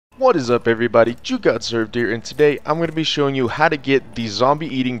What is up, everybody? JukeGotServed here, and today I'm going to be showing you how to get the zombie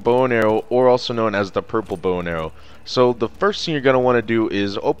eating bow and arrow, or also known as the purple bow and arrow. So the first thing you're going to want to do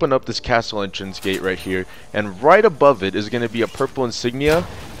is open up this castle entrance gate right here, and right above it is going to be a purple insignia,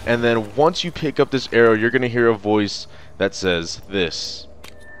 and then once you pick up this arrow, you're going to hear a voice that says this.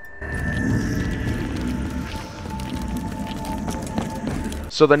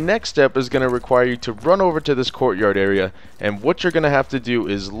 So the next step is going to require you to run over to this courtyard area, and what you're going to have to do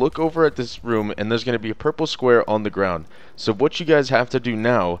is look over at this room, and there's going to be a purple square on the ground. So what you guys have to do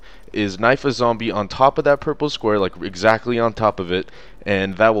now is knife a zombie on top of that purple square, like exactly on top of it,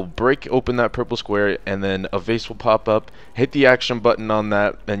 and that will break open that purple square, and then a vase will pop up. Hit the action button on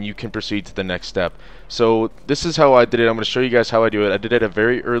that, and you can proceed to the next step. So this is how I did it. I'm going to show you guys how I do it. I did it a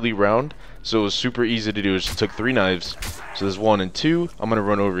very early round, so it was super easy to do. It just took 3 knives. So there's 1 and 2. I'm going to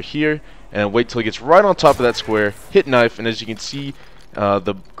run over here and wait till it gets right on top of that square, hit knife, and as you can see,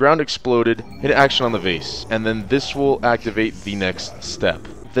 the ground exploded, hit action on the vase, and then this will activate the next step.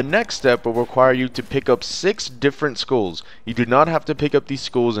 The next step will require you to pick up 6 different skulls. You do not have to pick up these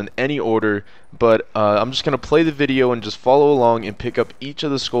skulls in any order, but I'm just going to play the video and just follow along and pick up each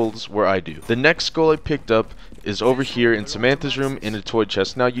of the skulls where I do. The next skull I picked up is over here in Samantha's room in a toy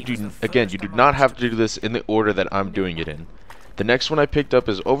chest. Now you do not have to do this in the order that I'm doing it in. The next one I picked up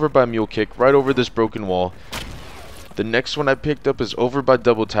is over by Mule Kick, right over this broken wall. The next one I picked up is over by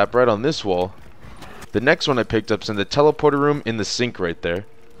Double Tap, right on this wall. The next one I picked up is in the teleporter room in the sink right there.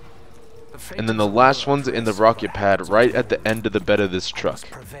 And then the last one's in the rocket pad right at the end of the bed of this truck.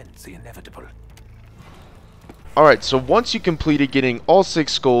 Alright, so once you completed getting all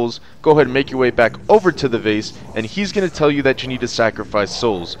 6 skulls, go ahead and make your way back over to the vase, and he's going to tell you that you need to sacrifice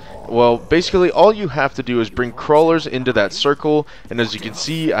souls. Well, basically all you have to do is bring crawlers into that circle, and as you can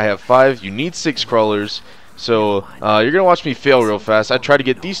see, I have 5. You need 6 crawlers. So you're going to watch me fail real fast. I tried to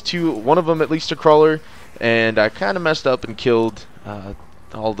get these 2, one of them at least a crawler, and I kind of messed up and killed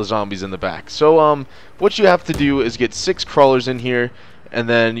all the zombies in the back. So what you have to do is get 6 crawlers in here, and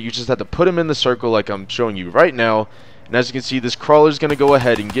then you just have to put them in the circle like I'm showing you right now. And as you can see, this crawler is going to go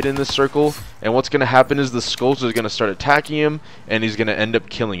ahead and get in this circle, and what's going to happen is the skulls are going to start attacking him, and he's going to end up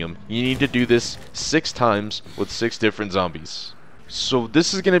killing him. You need to do this 6 times with 6 different zombies. So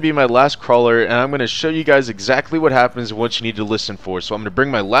this is going to be my last crawler, and I'm going to show you guys exactly what happens and what you need to listen for. So I'm going to bring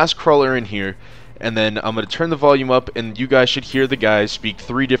my last crawler in here, and then I'm going to turn the volume up, and you guys should hear the guy speak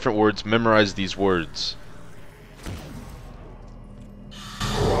 3 different words. Memorize these words.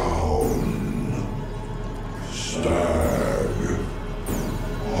 Crown, stag,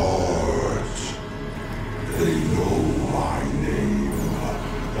 heart, they know my name.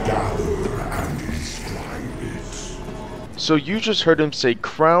 Gather and inscribe it. So you just heard him say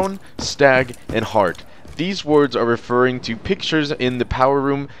crown, stag, and heart. These words are referring to pictures in the power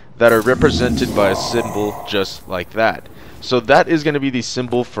room that are represented by a symbol just like that. So that is going to be the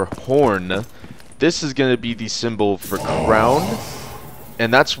symbol for horn. This is going to be the symbol for crown.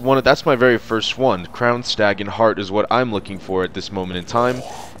 And that's my very first one. Crown, stag, and heart is what I'm looking for at this moment in time.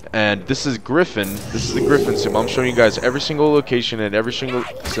 And this is Griffin. This is the Griffin symbol. I'm showing you guys every single location and every single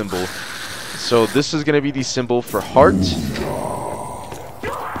symbol. So this is going to be the symbol for heart.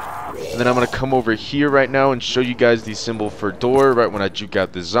 And then I'm going to come over here right now and show you guys the symbol for door right when I juke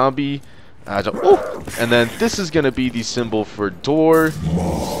out the zombie. And then this is going to be the symbol for door.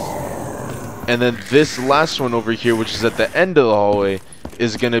 And then this last one over here, which is at the end of the hallway,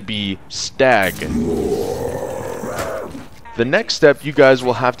 is going to be stag. The next step, you guys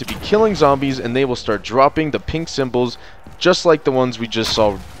will have to be killing zombies, and they will start dropping the pink symbols just like the ones we just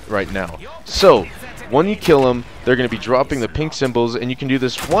saw right now. So when you kill them, they're going to be dropping the pink symbols, and you can do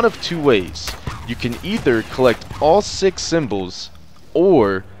this one of 2 ways. You can either collect all 6 symbols,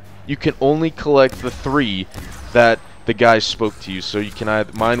 or you can only collect the 3 that the guy spoke to you. So you can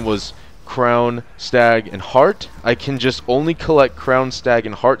either, mine was crown, stag, and heart. I can just only collect crown, stag,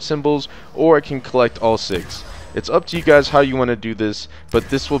 and heart symbols, or I can collect all 6. It's up to you guys how you want to do this, but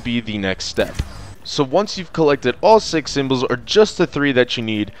this will be the next step. So once you've collected all 6 symbols, or just the 3 that you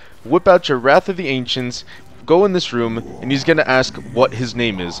need, whip out your Wrath of the Ancients, go in this room, and he's going to ask what his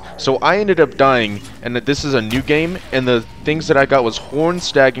name is. So I ended up dying, and that this is a new game, and the things that I got was horn,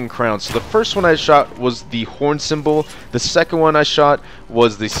 stag, and crown. So the first one I shot was the horn symbol, the second one I shot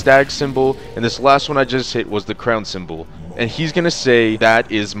was the stag symbol, and this last one I just hit was the crown symbol. And he's going to say,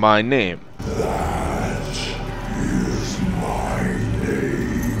 "That is my name."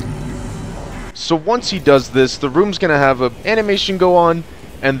 So once he does this, the room's going to have an animation go on,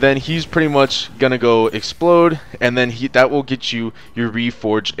 and then he's pretty much gonna go explode, and then that will get you your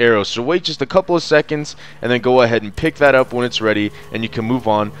reforged arrow. So wait just a couple of seconds and then go ahead and pick that up when it's ready, and you can move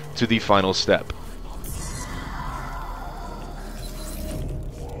on to the final step.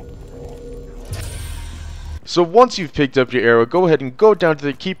 So once you've picked up your arrow, go ahead and go down to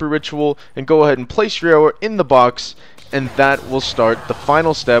the keeper ritual and go ahead and place your arrow in the box, and that will start the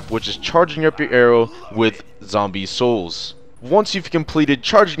final step, which is charging up your arrow with zombie souls. Once you've completed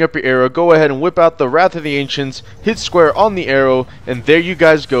charging up your arrow, go ahead and whip out the Wrath of the Ancients, hit square on the arrow, and there you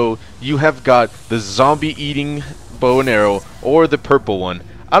guys go. You have got the zombie eating bow and arrow, or the purple one.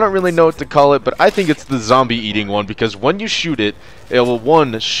 I don't really know what to call it, but I think it's the zombie eating one, because when you shoot it, it will,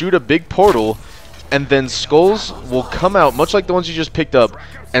 one, shoot a big portal, and then skulls will come out, much like the ones you just picked up,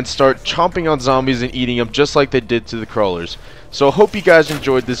 and start chomping on zombies and eating them just like they did to the crawlers. So I hope you guys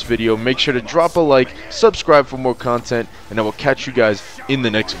enjoyed this video. Make sure to drop a like, subscribe for more content, and I will catch you guys in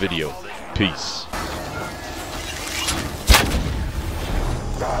the next video. Peace.